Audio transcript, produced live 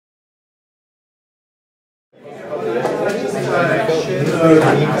share the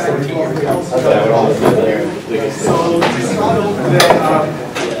feedback. So to start off there,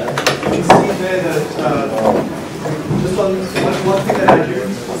 you can see there that just one thing that I do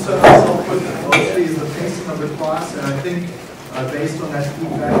concern myself with mostly is the pacing of the class, and I think based on that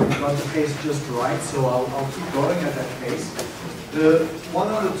feedback we've got the pace just right, so I'll keep going at that pace. The one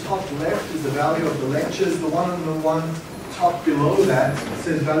on the top left is the value of the lectures. The one on the top below that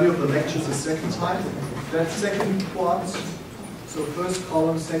says value of the lectures the second time. That second plot, so first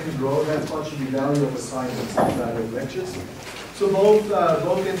column, second row, that's what should be value of assignments and value of lectures. So both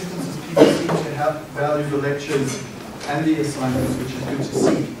instances people seem to have value of the lectures and the assignments, which is good to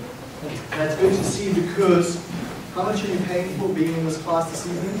see. That's good to see because how much are you paying for being in this class this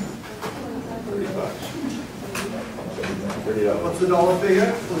evening? $30. What's the dollar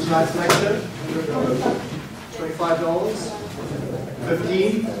figure for tonight's lecture? $25?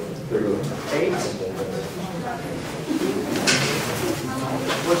 15? 8?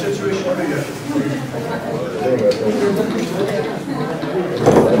 What's your tuition figure?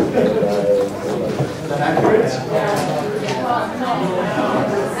 Is that accurate?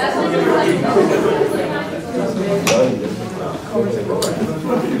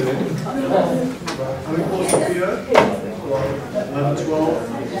 How many courses here? 11, 12.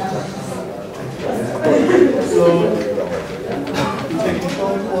 So, you're taking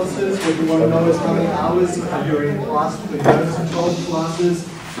 12 courses. What you want to know is how many hours you're in class for those 12 classes.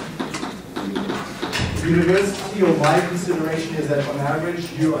 University, or my consideration is that on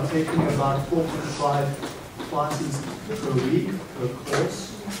average you are taking about 4.5 classes per week per course.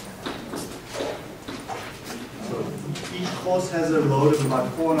 So each course has a load of about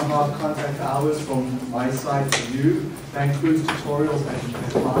 4.5 contact hours from my side to you. That includes tutorials and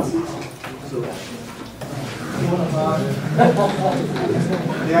classes. So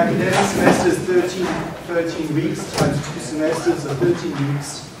 4.5. The academic semester is 13 weeks times 2 semesters, so 13 weeks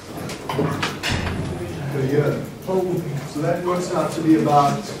per year. So that works out to be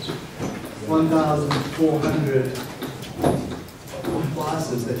about 1,400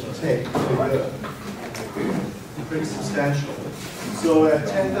 classes that you take per year. Pretty substantial. So at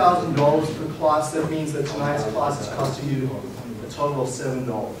 $10,000 per class, that means that tonight's class is costing you a total of $7.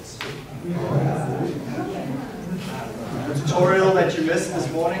 The tutorial that you missed this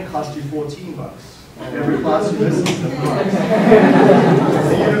morning cost you $14. Every class you miss is $7.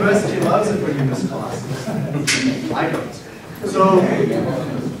 The university loves it when you miss classes. I don't. So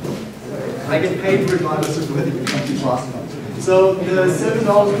I get paid regardless of whether you come to class or not. So the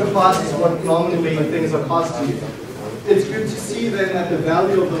 $7 per class is what nominally things are costing you. It's good to see then that the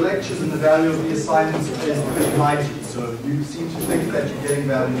value of the lectures and the value of the assignments is pretty high to you. So you seem to think that you're getting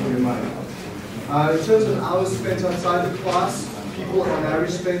value for your money. In terms of hours spent outside the class, people on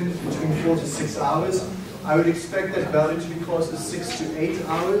average spend between 4 to 6 hours. I would expect that value to be close to 6 to 8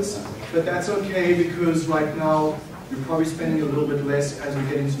 hours, but that's okay because right now you're probably spending a little bit less. As we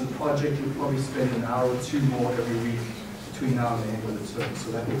get into the project, you'll probably spend an hour or two more every week between now and the end of the term.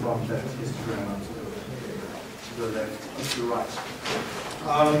 So that will bump that histogram up to the left, to the right.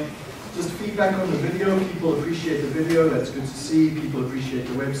 Just feedback on the video. People appreciate the video. That's good to see. People appreciate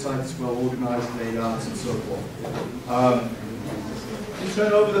the website. It's well organized, laid out, and so forth. You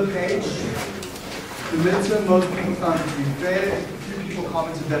turn over the page. The midterm, most people found it to be fair. A few people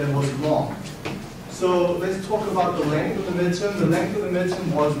commented that it was long. So let's talk about the length of the midterm. The length of the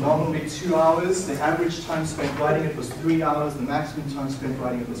midterm was normally 2 hours. The average time spent writing it was 3 hours. The maximum time spent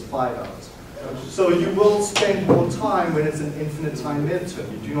writing it was 5 hours. So you will spend more time when it's an infinite time midterm.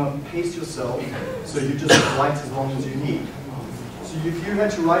 You do not pace yourself, so you just write as long as you need. So if you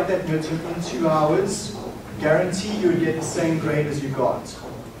had to write that midterm in 2 hours, guarantee you would get the same grade as you got.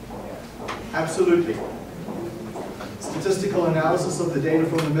 Absolutely. Statistical analysis of the data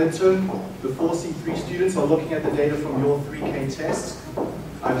from the midterm. The 4C3 students are looking at the data from your 3K test.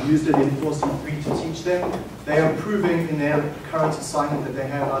 I've used it in 4C3 to teach them. They are proving in their current assignment that they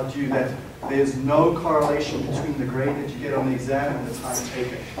have out due that there's no correlation between the grade that you get on the exam and the time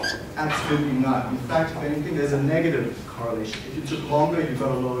taken. Absolutely none. In fact, if anything, there's a negative correlation. If you took longer, you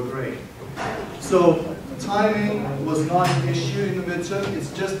got a lower grade. So timing was not an issue in the midterm.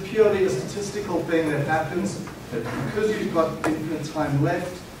 It's just purely a statistical thing that happens that because you've got infinite time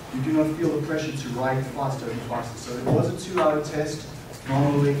left, you do not feel the pressure to write faster and faster. So it was a 2-hour test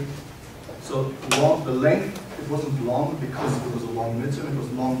normally. So the length, it wasn't long because it was a long midterm, it was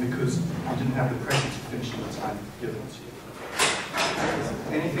long because you didn't have the pressure to finish in the time given to you.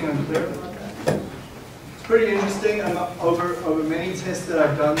 Anything unclear? It's pretty interesting, and over many tests that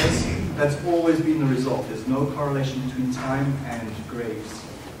I've done this, that's always been the result. There's no correlation between time and grades.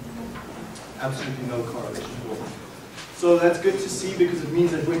 Absolutely no correlation at all. So that's good to see because it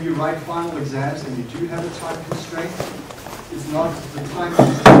means that when you write final exams and you do have a time constraint, it's not the time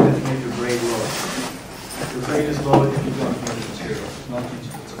constraint that makes your grade low. Your grade is low if you don't know the material, not due to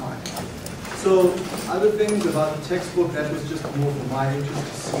the time. So other things about the textbook, that was just more for my interest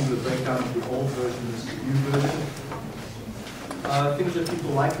to see the breakdown of the old version versus the new version. Things that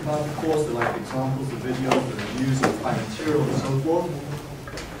people like about the course, they like examples, the videos, the reviews, the fine material, and so forth.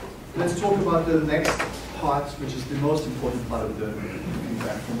 Let's talk about the next part, which is the most important part of the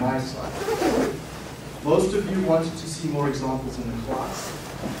feedback from my side. Most of you wanted to see more examples in the class.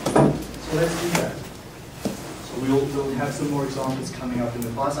 So let's do that. So we'll have some more examples coming up in the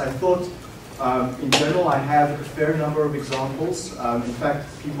class. I thought, in general, I have a fair number of examples. In fact,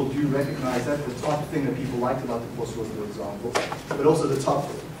 people do recognize that. The top thing that people liked about the course was the examples, but also the top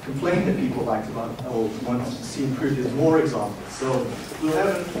complaint that people liked about or wanted to see improved is more examples. So we'll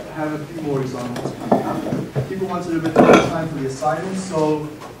have a few more examples coming up. People wanted a bit more time for the assignments, so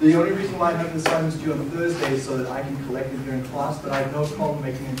the only reason why I have the assignments due on Thursday is so that I can collect them here in class, but I have no problem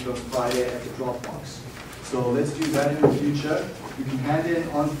making it due on Friday at the Dropbox. So let's do that in the future. You can hand in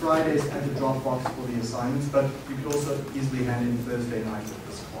on Fridays at the Dropbox for the assignments, but you could also easily hand in Thursday night at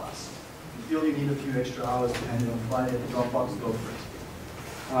this class. If you feel you need a few extra hours to hand in on Friday at the Dropbox, go for it.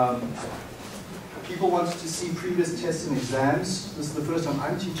 People wanted to see previous tests and exams. This is the first time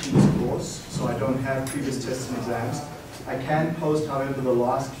I'm teaching this course, so I don't have previous tests and exams. I can post, however, the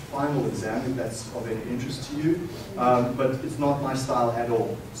last final exam if that's of any interest to you, but it's not my style at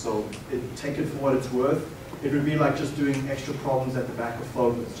all. So take it for what it's worth. It would be like just doing extra problems at the back of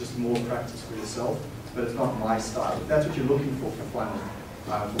photos, it's just more practice for yourself, but it's not my style. If that's what you're looking for final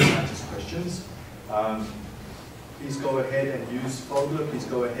practice questions, please go ahead and use Fogler. Please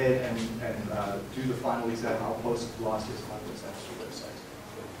go ahead and do the final exam. I'll post last year's final exam to the website.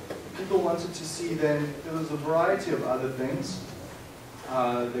 People wanted to see then, there was a variety of other things.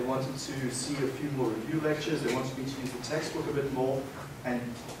 They wanted to see a few more review lectures. They wanted me to use the textbook a bit more and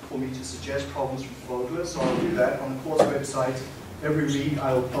for me to suggest problems from Fogler. So I'll do that on the course website. Every week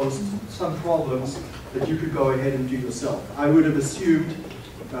I will post some problems that you could go ahead and do yourself. I would have assumed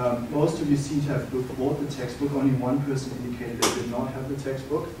most of you seem to have bought the textbook. Only one person indicated they did not have the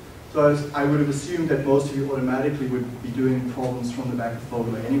textbook. So I would have assumed that most of you automatically would be doing problems from the back of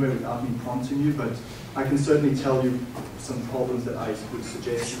Fogler anyway without me prompting you, but I can certainly tell you some problems that I would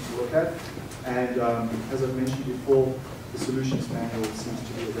suggest you to look at. And as I've mentioned before, the solutions manual seems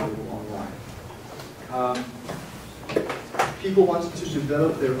to be available online. People wanted to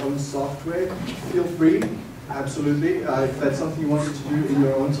develop their own software. Feel free. Absolutely. If that's something you wanted to do in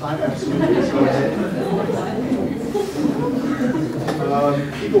your own time, absolutely. Go ahead.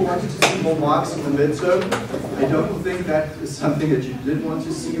 People wanted to see more marks in the midterm. I don't think that is something that you did want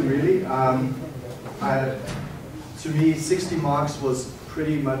to see, really. To me, 60 marks was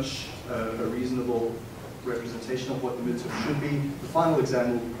pretty much a reasonable representation of what the midterm should be. The final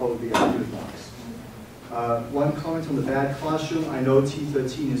exam will probably be 100 marks. One comment on the bad classroom. I know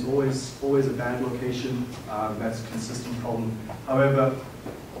T13 is always a bad location. That's a consistent problem. However,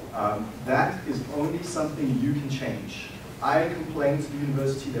 that is only something you can change. I complain to the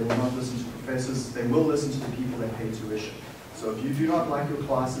university, they will not listen to professors, they will listen to the people that pay tuition. So if you do not like your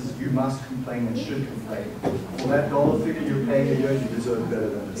classes, you must complain and should complain. For that dollar figure you're paying a year, you deserve better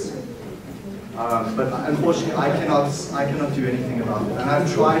than this. But unfortunately, I cannot do anything about it. And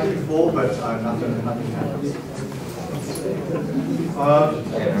I've tried before, but nothing happens.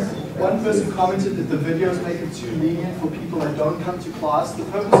 One person commented that the videos make it too lenient for people that don't come to class. The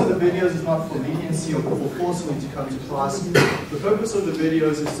purpose of the videos is not for leniency or for forcing you to come to class. The purpose of the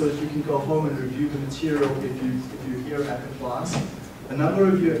videos is so that you can go home and review the material if you're here at the class. A number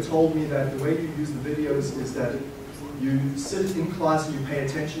of you have told me that the way you use the videos is that you sit in class and you pay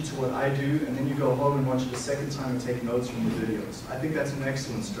attention to what I do, and then you go home and watch it a second time and take notes from the videos. I think that's an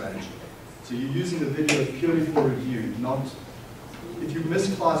excellent strategy. So you're using the videos purely for review, not, if you miss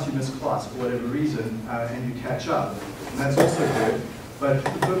class, you miss class for whatever reason, and you catch up. And that's also good, but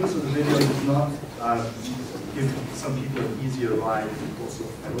the purpose of the videos is not give some people an easier ride also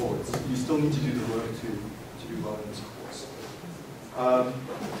at all. You still need to do the work to do well in this course.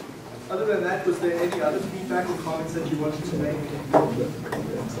 Other than that, was there any other feedback or comments that you wanted to make?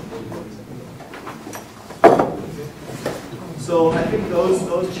 So I think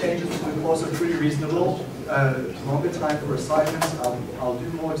those changes to the course are pretty reasonable. Longer time for assignments. I'll do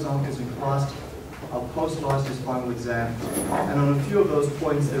more examples in class. I'll post last year's final exam. And on a few of those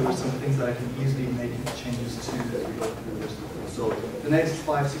points, there were some things that I can easily make changes to as we go through the rest of the course. So the next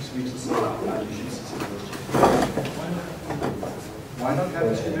 5-6 weeks or so, you should see some of those changes. Why not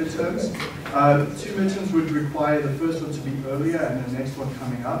have 2 midterms? 2 midterms would require the first one to be earlier and the next one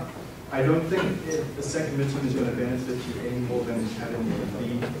coming up. I don't think the second midterm is going to benefit you any more than having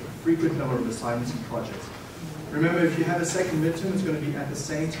the frequent number of assignments and projects. Remember, if you have a second midterm, it's going to be at the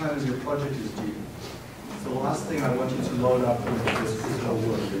same time as your project is due. So the last thing I want you to load up with is no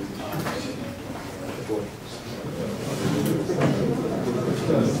work.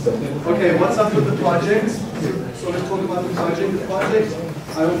 Okay, what's up with the project? So let's talk about the project. The project,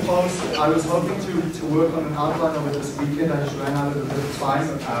 I was hoping to work on an outline of it this weekend. I just ran out of a bit of time.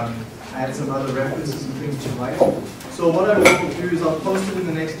 I had some other references and things to write. So what I will do is I'll post it in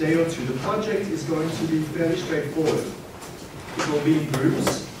the next day or two. The project is going to be fairly straightforward. It will be in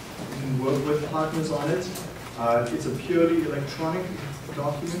groups. You can work with partners on it. It's a purely electronic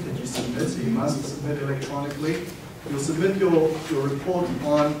document that you submit, so you must submit electronically. You'll submit your report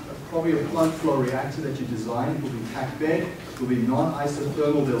on probably a plant flow reactor that you designed. It will be packed bed, it will be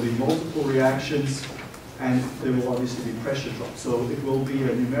non-isothermal, there will be multiple reactions, and there will obviously be pressure drop. So it will be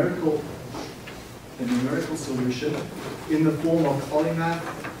a numerical solution in the form of polymath,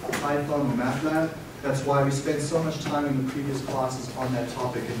 Python, or MATLAB. That's why we spent so much time in the previous classes on that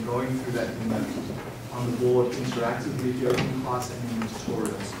topic and going through that on the board interactively here in class and in the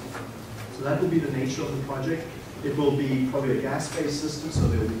tutorials. So that will be the nature of the project. It will be probably a gas-based system, so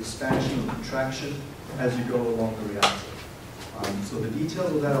there will be expansion or contraction as you go along the reactor. So the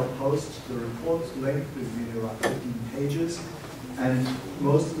details of that I'll post. The report length will be around 15 pages, and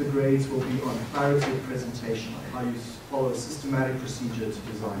most of the grades will be on clarity of presentation, on how you follow a systematic procedure to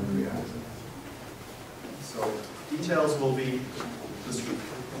design the reactor. So details will be this week,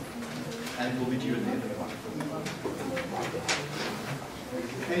 and will be due at the end of the month.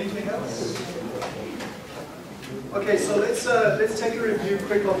 Anything else? Okay, so let's take a review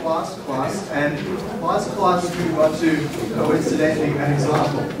quick of last class. And last class we got to coincidentally an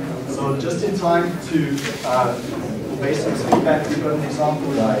example. So just in time to based on feedback, we got an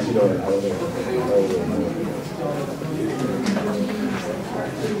example.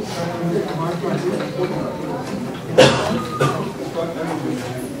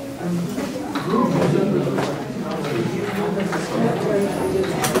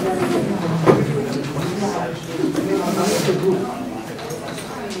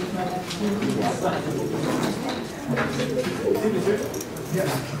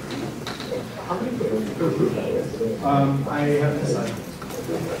 I haven't decided.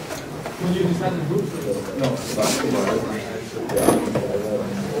 Will you decide the group? No. So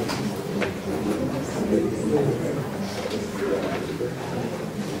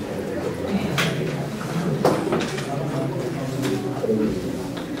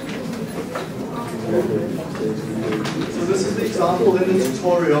this is the example in the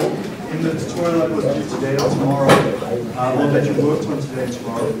tutorial. In the tutorial that was due today or tomorrow, or that you worked on today and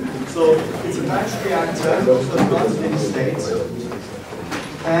tomorrow. So it's a batch reactor, so it's non-steady state.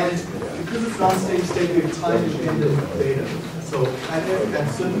 And because it's non-steady state, we have time-dependent data. So at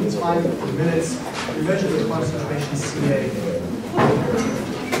certain time minutes, we measure the concentration Ca.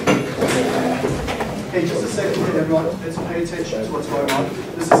 Hey, just a second here, everyone. Let's pay attention to what's going on.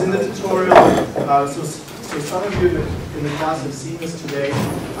 This is in the tutorial. So some of you in the class have seen this today.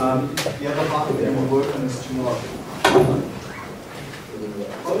 The other half of you will work on this tomorrow.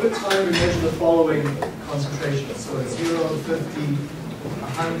 Over time, we measure the following concentrations. So at 0, 50,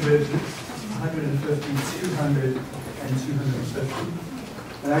 100, 150, 200, and 250.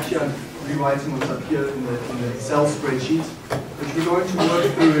 And actually, I'm rewriting what's up here in the Excel spreadsheet, which we're going to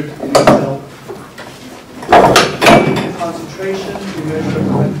work through it in Excel. Concentration, we measure at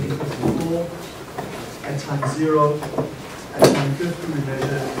 154. At time 0, at time 50, we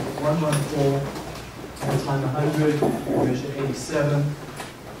measure 114. At time 100, we measure 87,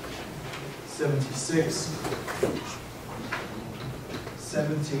 76,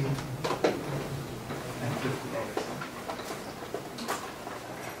 70, and 58.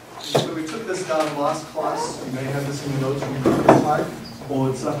 So we took this down last class. You may have this in the notes from the previous time, or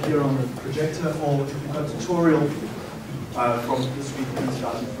it's up here on the projector, or if you've got a tutorial from this weekend's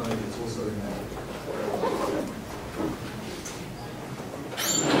out in front of you, it's also in there.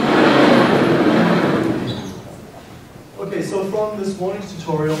 Okay, so from this morning's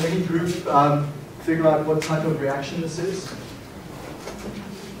tutorial, any group figure out what type of reaction this is?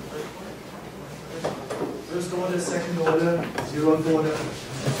 First order, second order, zeroth order.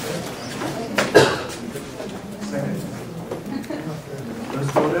 Second.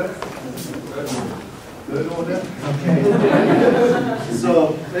 First order. Third order. Okay. So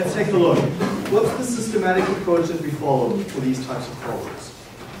let's take a look. What's the systematic approach that we follow for these types of problems?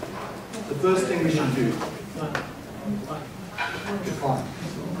 The first thing we should do. Define.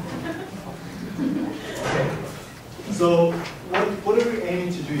 Okay. So what are we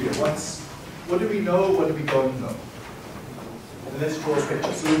aiming to do here? What do we know? What do we don't know? And let's draw a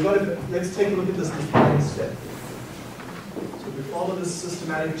picture. So let's take a look at this define step. So we follow this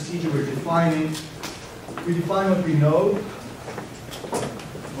systematic procedure. We define what we know,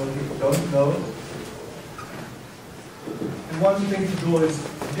 what we don't know. And one thing to draw is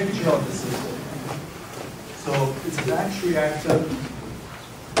a picture of the system. So it's a batch reactor.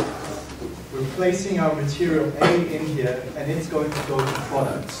 We're placing our material A in here, and it's going to go to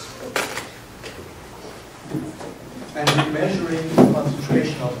products. And we're measuring the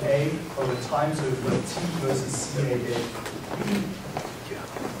concentration of A over time, so we've got T versus CA data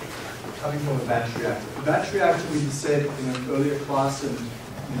coming from a batch reactor. The batch reactor, we said in an earlier class, and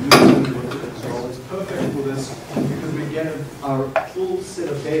is perfect for this because we get our full set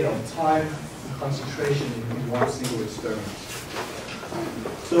of data on time and concentration in one single experiment.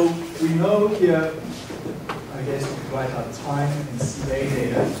 So we know here, I guess we can write out time and CA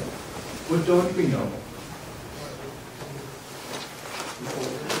data. What don't we know?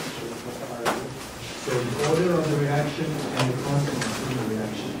 So the order of the reaction and the constant of the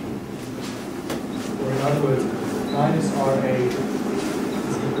reaction. Or in other words, minus RA is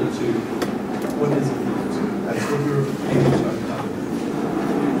equal to what is it equal to? That's what we're aiming to uncover.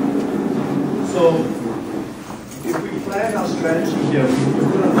 So if we plan our strategy here, we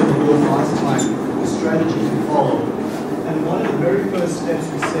put up the board last time, the strategy to follow. And one of the very first steps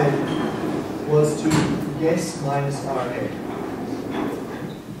we said was to guess minus RA.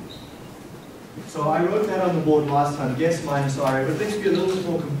 So I wrote that on the board last time, guess minus RA, but let's be a little bit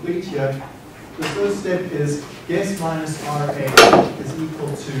more complete here. The first step is guess minus RA is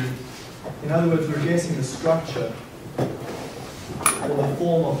equal to, in other words, we're guessing the structure or the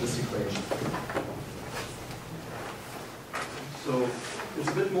form of this equation. So it's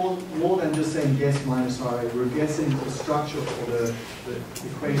a bit more than just saying guess minus RA. We're guessing the structure or the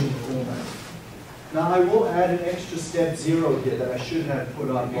equation format. Now I will add an extra step 0 here that I should have put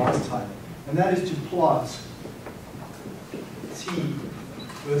on last time. And that is to plot T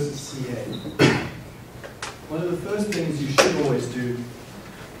versus CA. One of the first things you should always do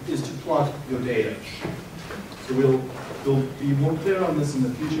is to plot your data. So we'll be more clear on this in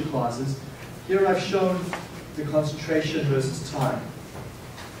the future classes. Here I've shown the concentration versus time.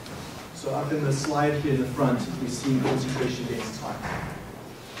 So up in the slide here in the front, we've seen concentration against time.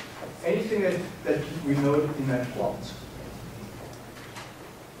 Anything that we note in that plot?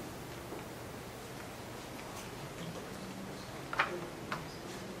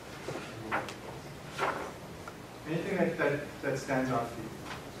 Anything that stands out for you?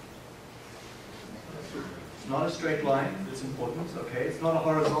 It's not a straight line, it's important, okay? It's not a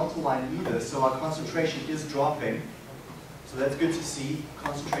horizontal line either, so our concentration is dropping. So that's good to see.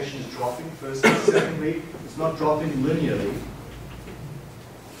 Concentration is dropping first. Secondly, it's not dropping linearly.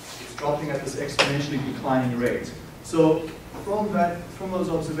 It's dropping at this exponentially declining rate. So from those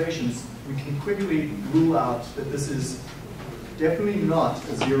observations, we can quickly rule out that this is definitely not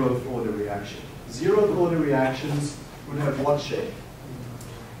a zeroth order reaction. Zeroth order reactions would have what shape?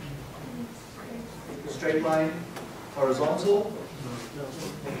 Straight line, horizontal,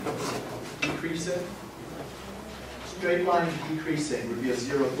 decreasing. Straight line decreasing would be a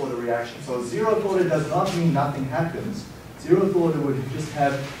zeroth order reaction. So zeroth order does not mean nothing happens. Zeroth order would just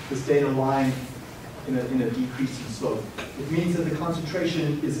have this data line in a decreasing slope. It means that the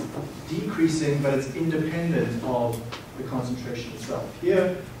concentration is decreasing, but it's independent of the concentration itself.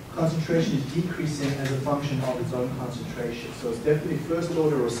 Here, concentration is decreasing as a function of its own concentration. So it's definitely first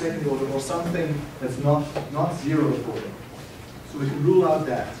order or second order or something that's not zeroth order. So we can rule out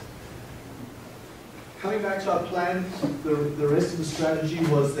that. Coming back to our plan, the rest of the strategy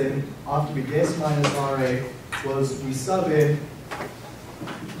was then, after we guess minus RA, was we sub in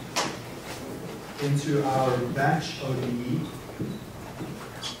into our batch ODE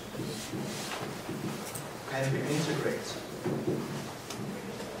and we integrate.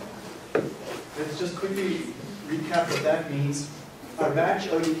 Let's just quickly recap what that means. Our batch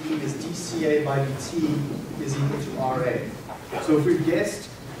ODE is dCA by dt is equal to RA. So if we guessed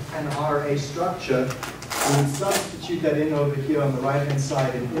an RA structure, we would substitute that in over here on the right-hand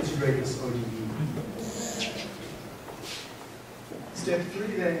side and integrate this ODE. Step 3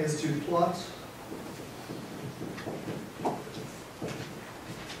 then is to plot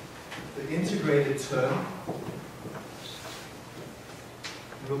the integrated term.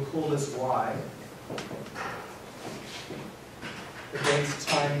 We'll call this y against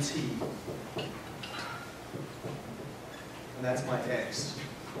time t. And that's my x.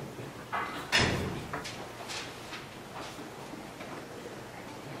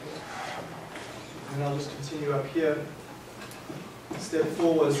 And I'll just continue up here. Step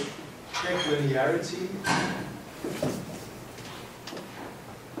 4 was check linearity.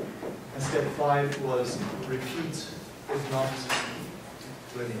 And step 5 was repeat if not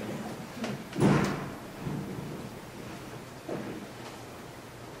linear.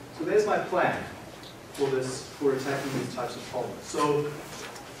 So there's my plan for attacking these types of problems. So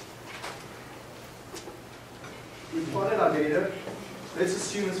we plotted our data. Let's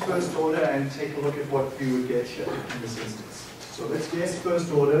assume it's first order and take a look at what we would get here in this instance. So let's guess first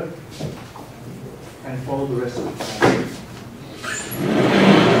order and follow the rest of the plan.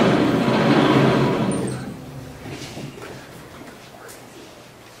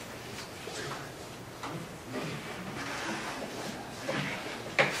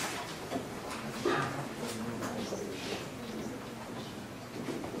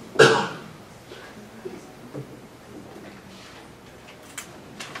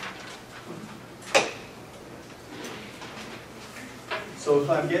 So if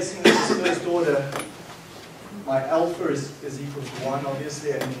I'm guessing this is first order, my alpha is equal to 1,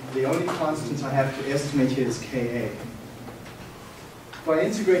 obviously, and the only constant I have to estimate here is Ka. If I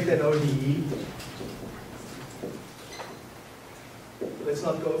integrate that ODE, let's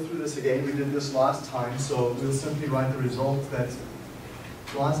not go through this again. We did this last time, so we'll simply write the result that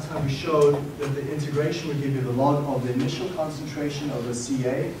last time we showed that the integration would give you the log of the initial concentration over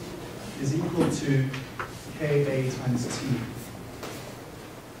Ca is equal to Ka times T.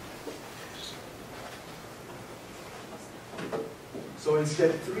 So in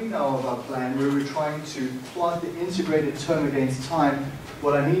step 3 now of our plan, where we're trying to plot the integrated term against time,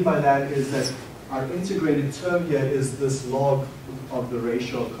 what I mean by that is that our integrated term here is this log of the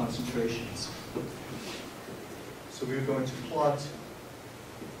ratio of concentrations. So we're going to plot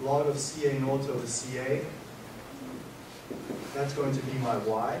log of Ca naught over Ca. That's going to be my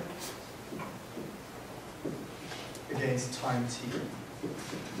y against time t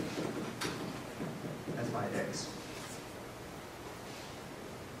as my x.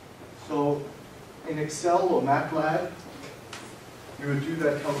 So in Excel or MATLAB, we would do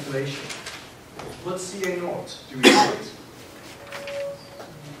that calculation. What's Ca naught? Do we know it?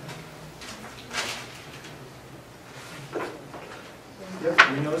 Yep,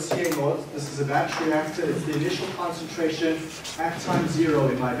 we know Ca naught. This is a batch reactor. It's the initial concentration at time 0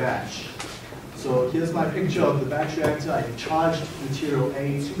 in my batch. So here's my picture of the batch reactor. I charged material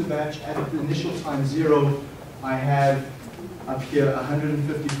A to the batch. At the initial time 0, I have up here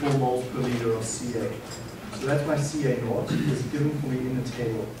 154 moles per liter of Ca. So that's my Ca naught. It's given for me in the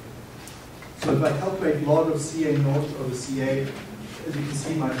table. So if I calculate log of Ca naught over Ca, as you can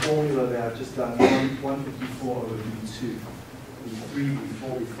see my formula there, I've just done 154 over V2. V3,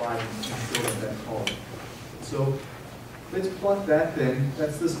 V4, V5, and fill in that column. So let's plot that then.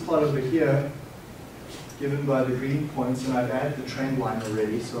 That's this plot over here, given by the green points, and I've added the trend line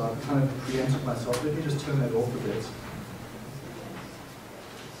already, so I've kind of preempted myself. Let me just turn that off a bit.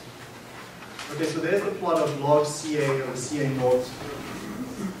 Okay, so there's the plot of log Ca over Ca naught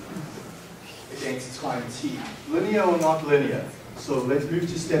against time t. Linear or not linear? So let's move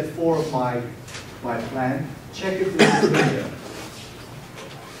to step 4 of my plan. Check if this is linear.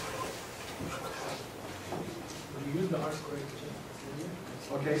 Would you use the R squared to check if it's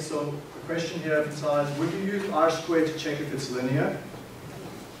linear? Okay, so the question here emphasized, would you use R squared to check if it's linear?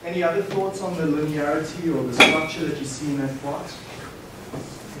 Any other thoughts on the linearity or the structure that you see in that plot?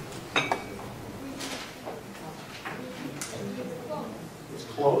 It's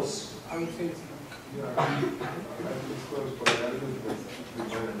close. I would say it's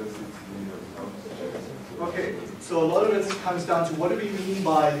Okay, so a lot of it comes down to what do we mean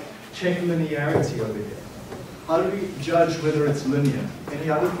by check linearity over here? How do we judge whether it's linear? Any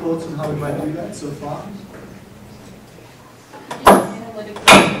other thoughts on how we might do that so far?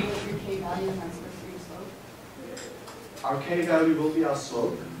 Analytically, your K value and that's your slope. Our K value will be our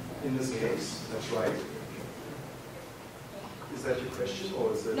slope in this case. That's right. Is that your question,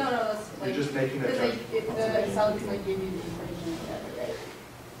 or is it? No, that's you're like, just making that judgment? if the Excel can like give you the equation together, right?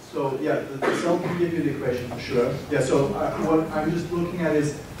 So yeah, the Excel can give you the equation for sure. Yeah. So what I'm just looking at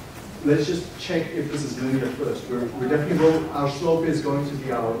is, let's just check if this is linear first. We're definitely will. Our slope is going to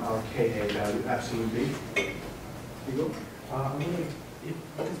be our Ka value, absolutely. You go. I'm wondering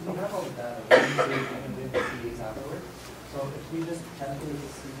because we have all the data, we can do the CAs afterwards. So if we just calculate the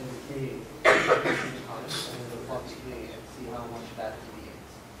C and the K, and then the plot CA and see how much that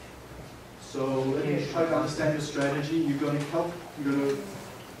deviates. So let me try to understand your strategy. You're going to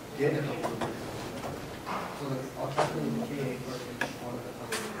get it. So I'll calculate the K for each one of the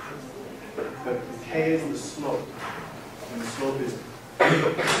concentrations. But the K is the slope, and the slope is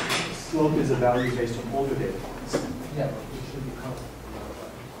slope is a value based on all your data points. Yeah, but we should be comfortable.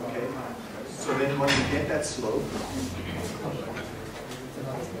 Okay. So then when you get that slope,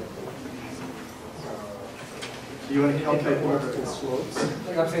 do you want to calculate multiple slopes?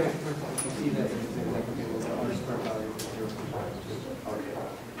 Like I'm saying, if you see that, you say like, okay, well, the R-square value is 0.5. Okay.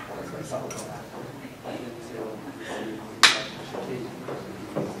 That's like something like that. And then 0. Okay.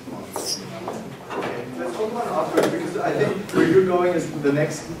 Let's talk about it afterwards because I think where you're going is the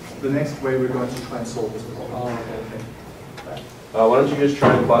next way we're going to try and solve this problem. Oh, okay. Why don't you just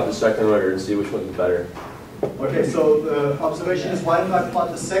try and plot the second order and see which one's better? Okay, so the observation is why don't I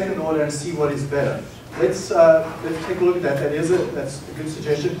plot the second order and see what is better? Let's take a look at that. That's a good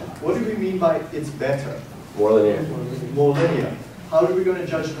suggestion. What do we mean by it's better? More linear. More linear. How are we going to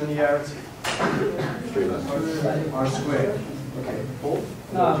judge linearity? Streamline. R squared. Okay, Paul?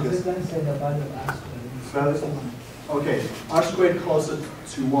 No, I'm just going to say the value of R squared. Okay, R squared closer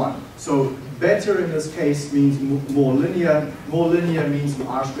to 1. So better in this case means more linear. More linear means the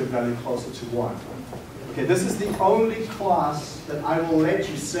R squared value closer to 1. Okay, this is the only class that I will let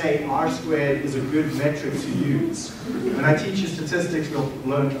you say R squared is a good metric to use. When I teach you statistics, you'll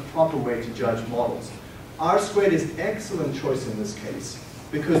learn a proper way to judge models. R squared is excellent choice in this case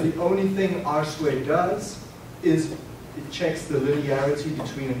because the only thing R squared does is it checks the linearity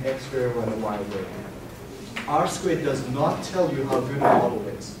between an X variable and a Y variable. R squared does not tell you how good a model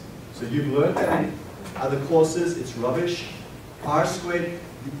is. So you've learned that in other courses, it's rubbish. R squared,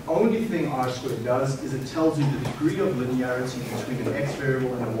 the only thing R squared does is it tells you the degree of linearity between an X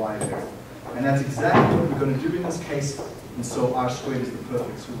variable and a Y variable. And that's exactly what we're going to do in this case, and so R squared is the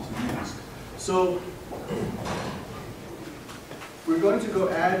perfect tool to use. So we're going to go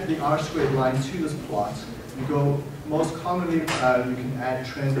add the R squared line to this plot. We go, most commonly, you can add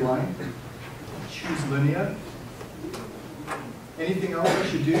trend line, choose linear. Anything else I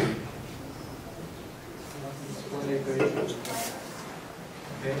should do?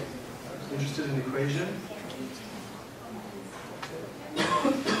 Okay, interested in the equation?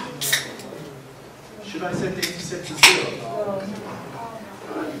 Should I set the intercept to 0?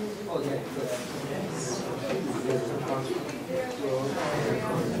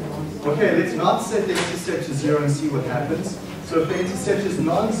 Okay, let's not set the intercept to 0 and see what happens. So if the intercept is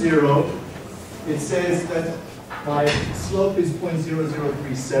non-zero, it says that my slope is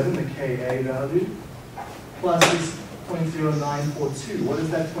 0.0037, the Ka value, plus is 0.0942. What is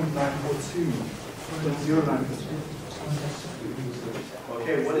that 0.942? 0.0942.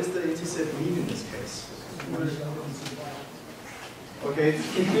 Okay, what does the intercept mean in this case? Okay,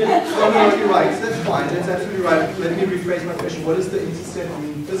 no, you're right, that's fine, that's absolutely right. Let me rephrase my question. What does the intercept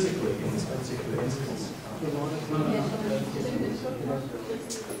mean physically in this particular instance?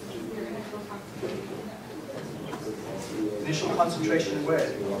 Initial concentration where?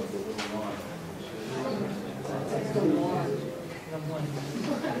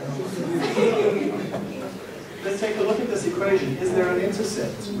 Let's take a look at this equation. Is there an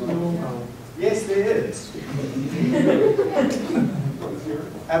intercept? Yes, there is.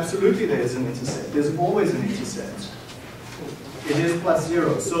 Absolutely there is an intercept. There's always an intercept. It is plus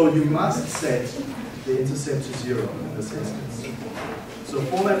 0. So you must set the intercept to 0 in this instance. So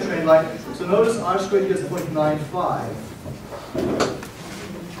form that trend line. So notice R squared here is 0.95.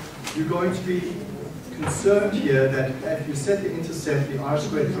 You're going to be concerned here that if you set the intercept, the R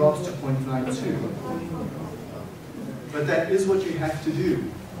squared drops to 0.92. But that is what you have to do.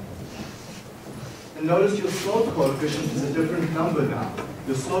 And notice your slope coefficient is a different number now.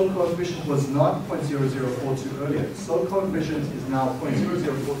 The slope coefficient was not 0.0042 earlier. The slope coefficient is now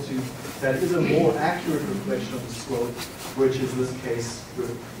 0.0042. That is a more accurate reflection of the slope, which is this case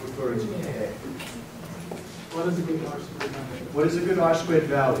referring to Ka. What is a good R squared value? What is a good R squared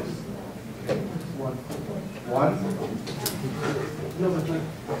value? 1. 1? No, but like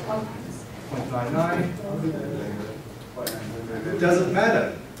 0.99? It doesn't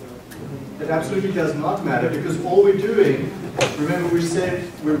matter. It absolutely does not matter because all we're doing, remember we said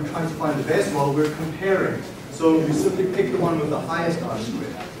we're trying to find the best model, we're comparing. So we simply pick the one with the highest R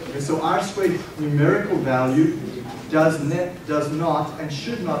squared. And so R squared numerical value does not and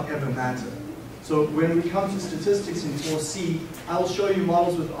should not ever matter. So when we come to statistics in 4C, I'll show you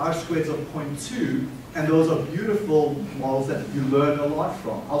models with R squareds of 0.2, and those are beautiful models that you learn a lot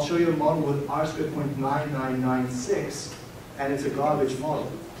from. I'll show you a model with R squared 0.9996, and it's a garbage model.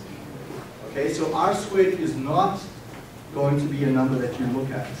 Okay, so R squared is not going to be a number that you look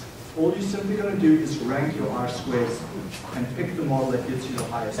at. All you're simply going to do is rank your R squareds and pick the model that gives you the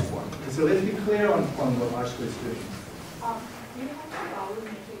highest one. Okay, so let's be clear on what R squareds do. Do you have to always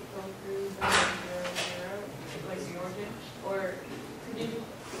make it go through 0, 0, 0, like the origin? Or could you,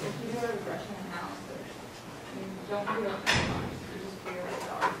 if you do don't feel like that much, you just feel like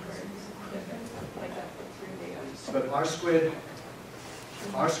the R squared is different, like that through data. But R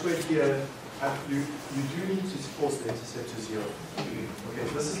squared here, you do need to force the intercept to 0. Okay,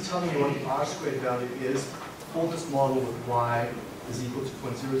 so this is telling you what the R squared value is for this model with y is equal to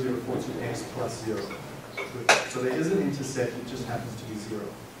 0.0042x plus 0. So there is an intercept, it just happens to be 0.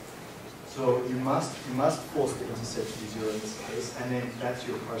 So you must force the intercept to be 0 in this case, and then that's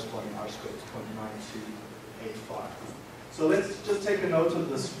your corresponding R squared, 0.9285. So let's just take a note of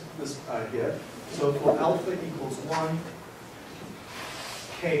this here. So for alpha equals 1,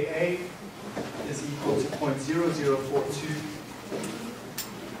 Ka is equal to 0.0042.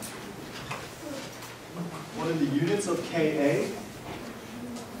 What are the units of Ka?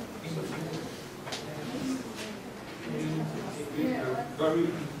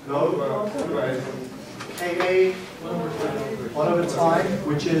 No. Ka 1 over time,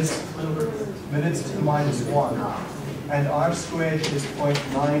 which is minutes to the minus 1. And R squared is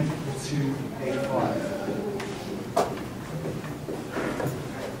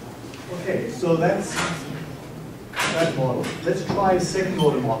 0.9285. Okay, so that's that model. Let's try a second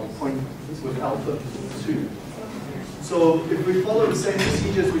order model with alpha 2. So if we follow the same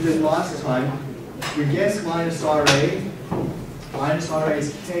procedures we did last time, we guess minus RA. Minus RA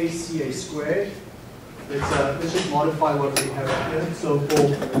is KCA squared. Let's just modify what we have here. So for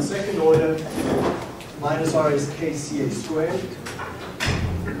the second order, minus RA is KCA squared.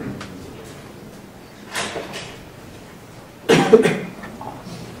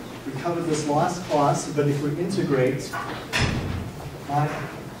 We covered this last class, but if we integrate,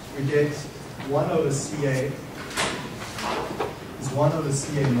 we get 1 over CA is 1 over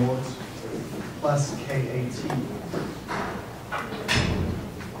CA naught plus KAT.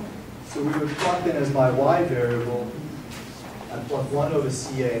 So we would plot that as my y variable and plot 1 over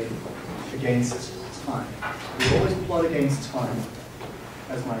CA against time. We always plot against time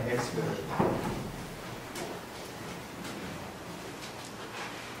as my x variable.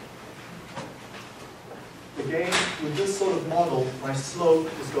 Again, with this sort of model, my slope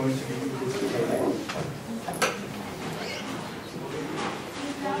is going to be equal to Ka.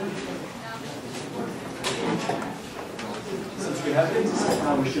 Since we have the intercept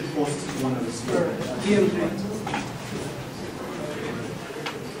now, we should force it to 1 over square.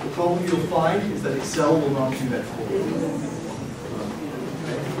 The problem you'll find is that Excel will not do that for you.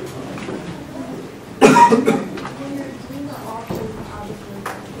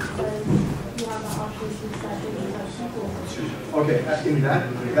 Okay, in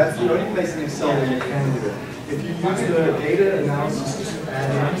that's the only place in Excel where you can do it. If you use the data analysis to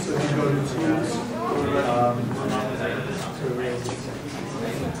add in, so if you go to tools,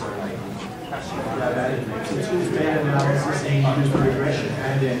 tools data analysis and you use the regression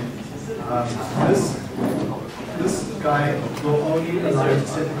add in, this guy will only allow you to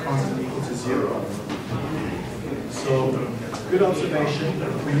set the constant equal to 0. So, good observation.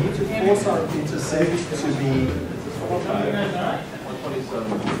 We need to force our intercept to be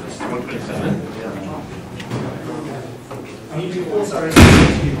 127. We need to force our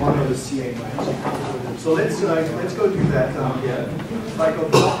intercept to be 1 over CA. So let's go do that here. If I go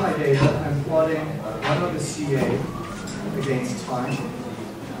plot my data, I'm plotting 1 over CA against time.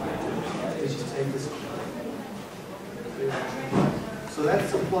 Let's just take this. So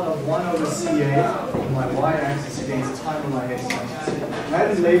that's the plot of 1 over CA on my y-axis against time on my x-axis. I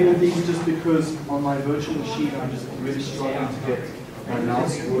haven't labeled these just because on my virtual machine I'm just really struggling to get my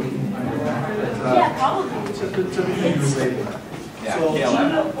mouse working. Yeah, probably. Typically you label that. So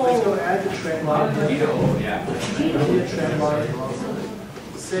let's go add the trend line. Add the trend line.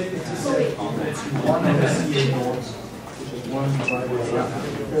 Set intercept equal to 1 over CA naught, which is 1 divided by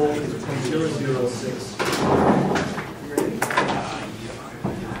 4.006.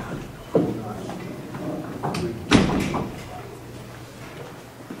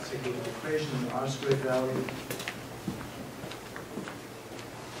 R squared value.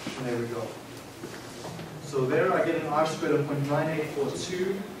 And there we go. So there I get an R squared of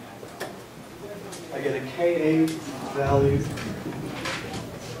 0.9842. I get a Ka value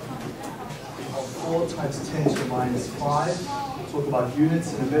of 4 times 10 to the minus 5. We'll talk about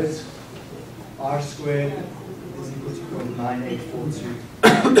units in a bit. R squared is equal to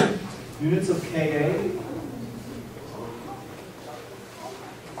 0.9842. Units of Ka.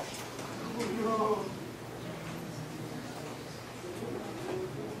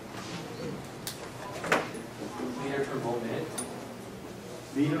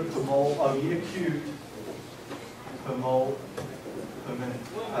 Meter per mole, or meter cubed per mole per minute.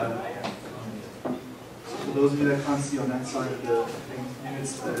 So for those of you that can't see on that side of the thing,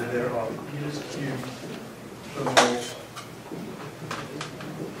 units that are there are meters cubed per mole.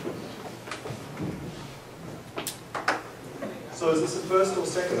 So is this a first or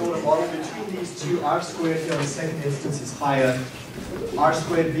second order model? Between these two, R squared here in the second instance is higher. R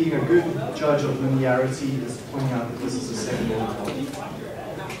squared being a good judge of linearity is pointing out that this is a second order model.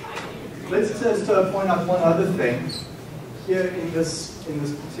 Let's just point out one other thing. Here in this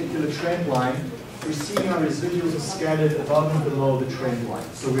particular trend line, we're seeing our residuals are scattered above and below the trend line.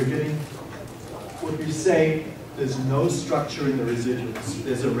 So we're getting what we say, there's no structure in the residuals.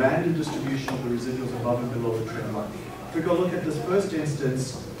 There's a random distribution of the residuals above and below the trend line. If we go look at this first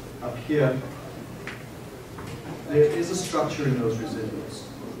instance up here, there is a structure in those residuals.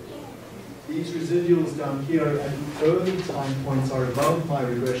 These residuals down here at the early time points are above my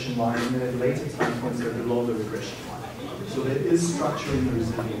regression line, and then at later time points they're below the regression line. So there is structure in the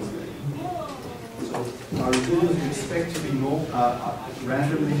residuals there. So our residuals we expect to be more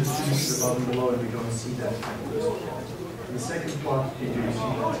randomly distributed above and below, and we don't see that in the first plot. In the second plot, we do see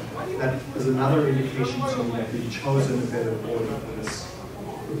that. That is another indication to me that we've chosen a better order for this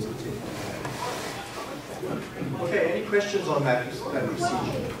particular. Okay, any questions on that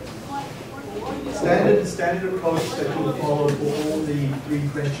procedure? Standard approach that you'll follow for all the 3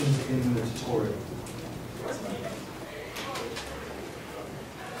 questions in the tutorial.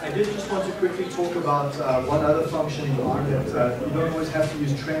 I did just want to quickly talk about one other function in R that you don't always have to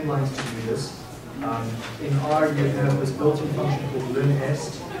use trend lines to do this. In R, you have this built-in function called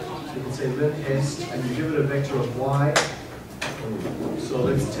linest. So you can say linest, and you give it a vector of y. So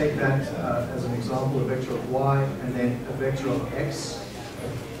let's take that as an example, a vector of y, and then a vector of x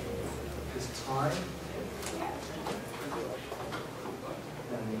is time.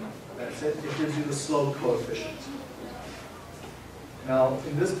 And that's it. It gives you the slope coefficient. Now,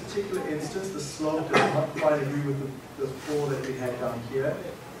 in this particular instance, the slope does not quite agree with the 4 that we had down here,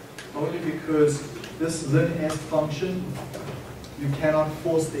 only because this linest function, you cannot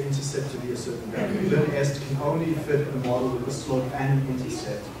force the intercept to be a certain value. Linest can only fit in a model with the slope and the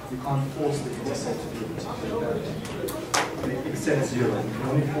intercept. You can't force the intercept to be a particular value, except 0. You can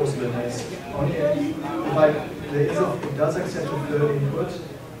only force linest. It does accept a third input.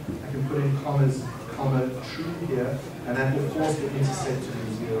 I can put in comma true here, and that will force the intercept to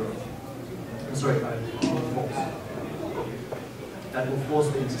be 0. I'm sorry, false. That will force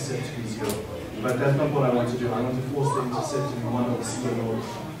the intercept to be 0. But that's not what I want to do. I want to force the intercept to be 1 over C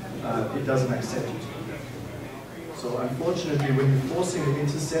naught. It doesn't accept it. So unfortunately, when you're forcing the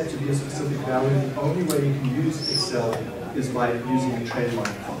intercept to be a specific value, the only way you can use Excel is by using a trend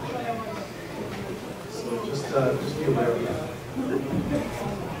line function. So just be aware of that.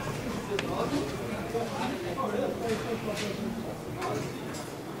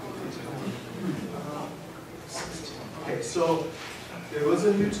 Okay, so there was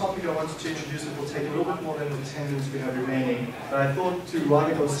a new topic I wanted to introduce. It will take a little bit more than the 10 minutes we have remaining. But I thought to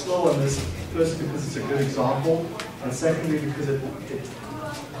rather go slow on this, firstly because it's a good example, and secondly because it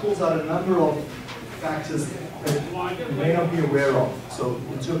pulls out a number of factors that you may not be aware of. So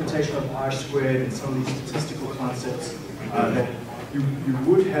interpretation of R squared and some of these statistical concepts that you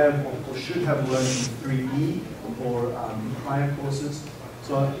would have or should have learned in 3E or prior courses.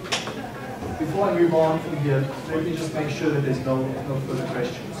 So before I move on from here, let me just make sure that there's no further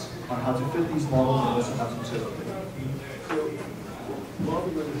questions on how to fit these models and also how to interpret them.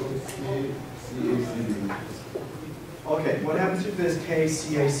 Okay, what happens if there's K,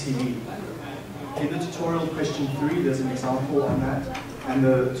 C, A, C, D? In the tutorial question 3, there's an example on that, and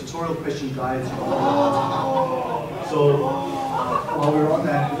the tutorial question guides you. So while we're on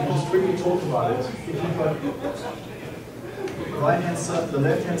that, we can just quickly talk about it. If you've got right-hand side, the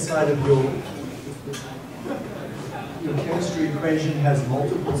left-hand side of your chemistry equation has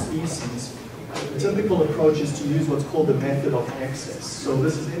multiple species, the typical approach is to use what's called the method of excess. So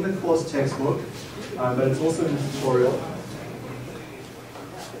this is in the course textbook, but it's also in the tutorial.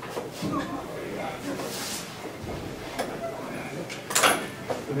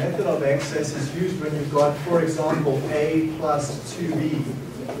 The method of excess is used when you've got, for example, A plus 2B,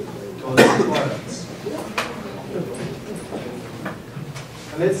 those products.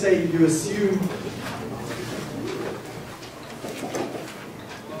 And let's say you assume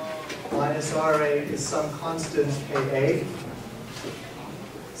minus RA is some constant KA,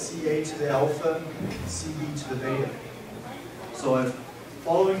 CA to the alpha, CB to the beta. So I'm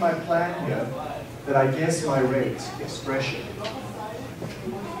following my plan here that I guess my rate expression.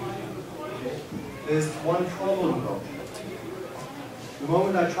 Okay. There's one problem though. The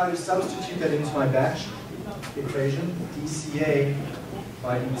moment I try to substitute that into my batch equation, dCA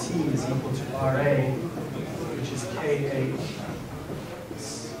by dt is equal to RA, which is KA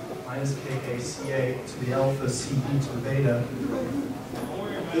minus KACA to the alpha CB to the beta.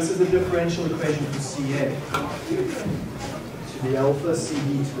 This is the differential equation for CA. To the alpha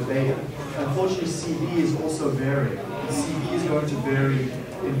CB to the beta. Unfortunately, CB is also varying. CB is going to vary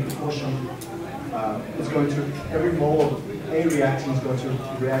in proportion. It's going to, every mole of A reacting is going to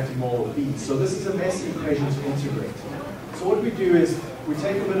react to mole of B. So this is a messy equation to integrate. So what we do is we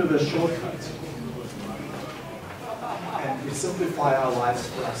take a bit of a shortcut and we simplify our lives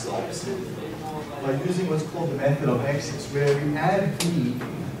for ourselves by using what's called the method of excess, where we add B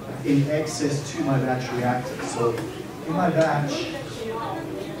in excess to my batch reactor. So in my batch,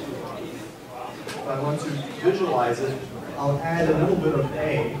 if I want to visualize it, I'll add a little bit of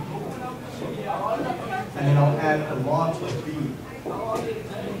A, and then I'll add a lot of B.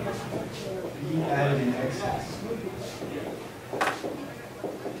 B added in excess.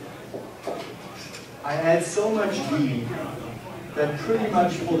 I add so much B that pretty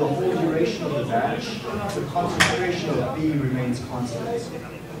much for the whole duration of the batch, the concentration of B remains constant.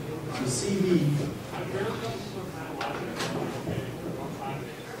 So CB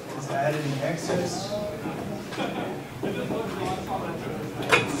is added in excess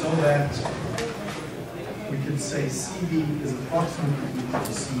so that we could say CB is approximately equal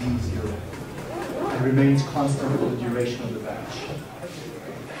to CB0 and remains constant for the duration of the batch.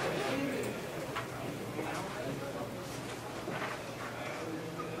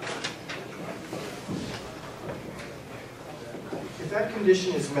 If that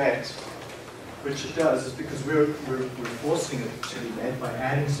condition is met, which it does, is because we're forcing it to be met by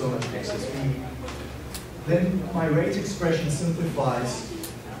adding so much excess B, then my rate expression simplifies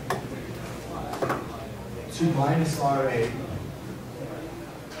to minus RA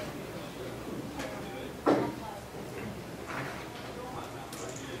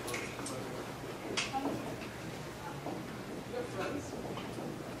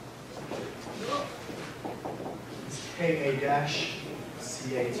Ka dash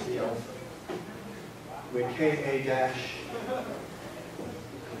Ca to the alpha, where Ka dash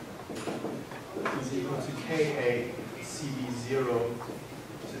is equal to Ka Cb0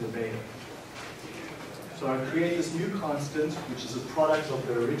 to the beta. So I create this new constant, which is a product of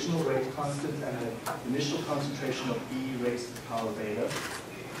the original rate constant and the initial concentration of B raised to the power beta.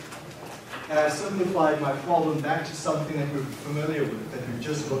 And I've simplified my problem back to something that we're familiar with, that we've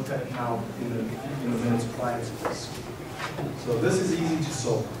just looked at now in the minutes prior to this. So this is easy to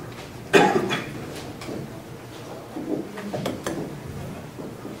solve.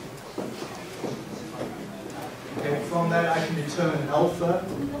 Okay, from that I can determine alpha,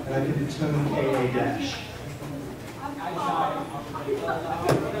 and I can determine Ka dash.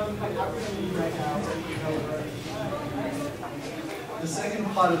 The second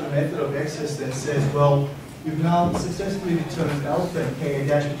part of the method of excess then says, well, you've now successfully determined alpha and Ka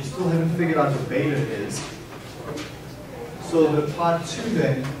dash, but you still haven't figured out what beta is. So the part 2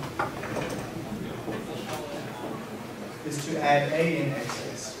 then is to add A in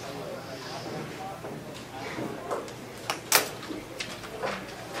excess.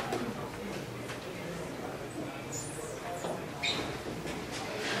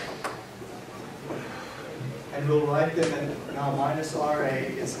 And we'll write them in now minus RA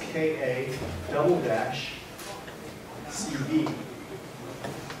is Ka double dash Cb,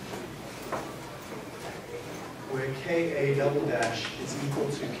 where Ka double dash is equal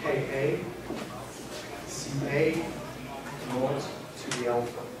to Ka Ca naught to the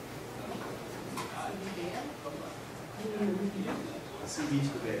alpha. Cb to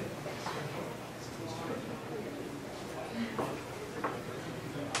the beta.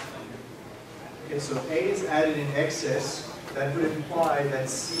 Okay, so A is added in excess. That would imply that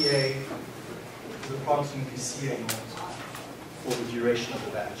Ca is approximately Ca naught for the duration of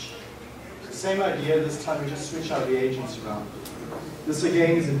the batch. So same idea, this time we just switch our reagents around. This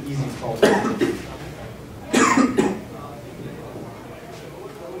again is an easy problem.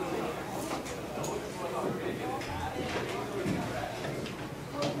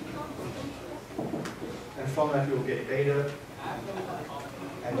 And from that we'll get beta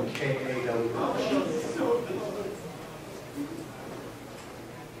and Ka double dash.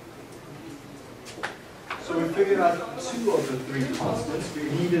 So we figured out 2 of the 3 constants. We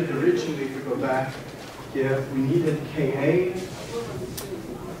needed originally, if we go back here, we needed Ka,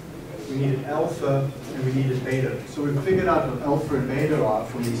 we needed alpha, and we needed beta. So we figured out what alpha and beta are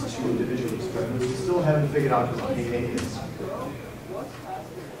from these 2 individual experiments. We still haven't figured out what Ka is.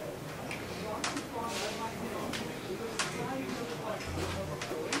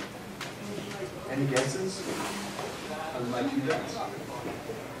 Any guesses? How we might do that?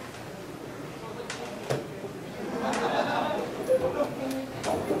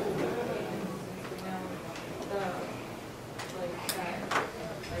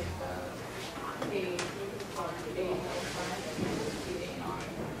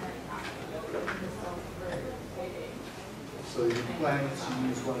 going to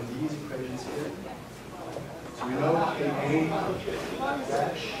use one of these equations here. So we know Ka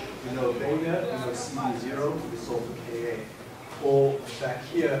dash, we know beta, we know C is 0, we solve for Ka. Or back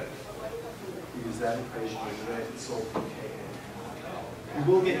here, we use that equation over there to solve for Ka. We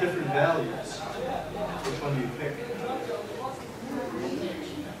will get different values. Which one do you pick?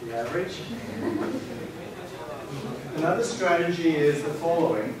 The average. Another strategy is the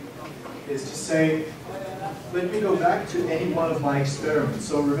following, is to say, let me go back to any one of my experiments.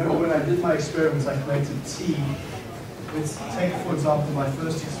 So remember when I did my experiments, I collected T. Let's take, for example, my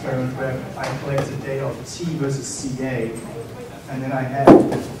first experiment where I collected data of T versus Ca, and then I had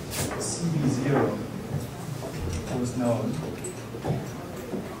Cb0 that was known.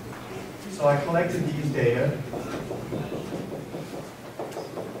 So I collected these data,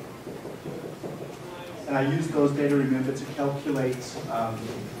 and I used those data, remember, to calculate,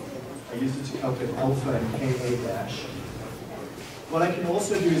 I used it to calculate alpha and Ka dash. What I can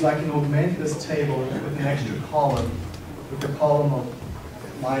also do is I can augment this table with an extra column, with the column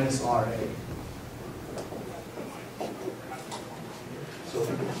of minus Ra. So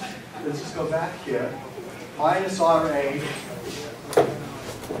let's just go back here. Minus Ra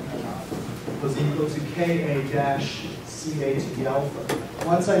was equal to Ka dash Ca to the alpha.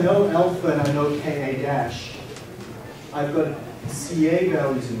 Once I know alpha and I know Ka dash, I've got Ca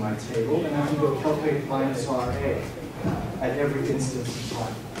values in my table, and I can go calculate minus Ra at every instance in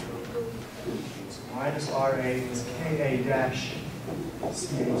time. So minus Ra is Ka dash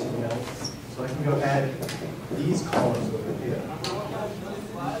Ca to the alpha. So I can go add these columns over here.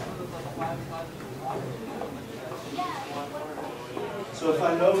 So if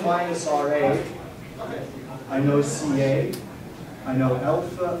I know minus Ra, I know Ca, I know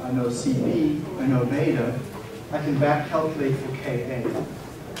alpha, I know Cb, I know beta, I can back calculate for Ka.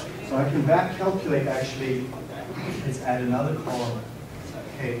 So I can back calculate actually, let's add another column,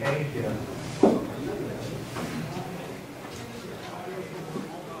 Ka here.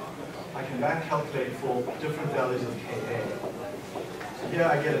 I can back calculate for different values of Ka. So here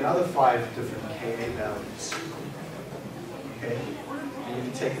I get another 5 different Ka values. Okay, and you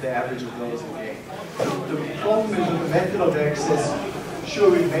can take the average of those again. The problem is with the method of X is, sure,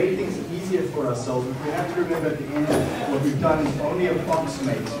 we've made things easier for ourselves, but we have to remember at the end what we've done is only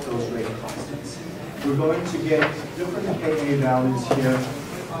approximate those rate constants. We're going to get different Ka values here.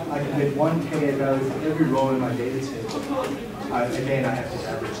 I can get one Ka value for every row in my data table. Again, I have to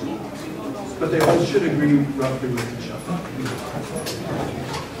average them. But they all should agree roughly with each other.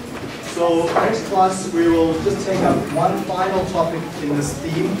 So next class, we will just take up one final topic in this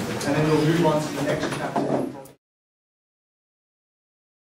theme, and then we'll move on to the next chapter.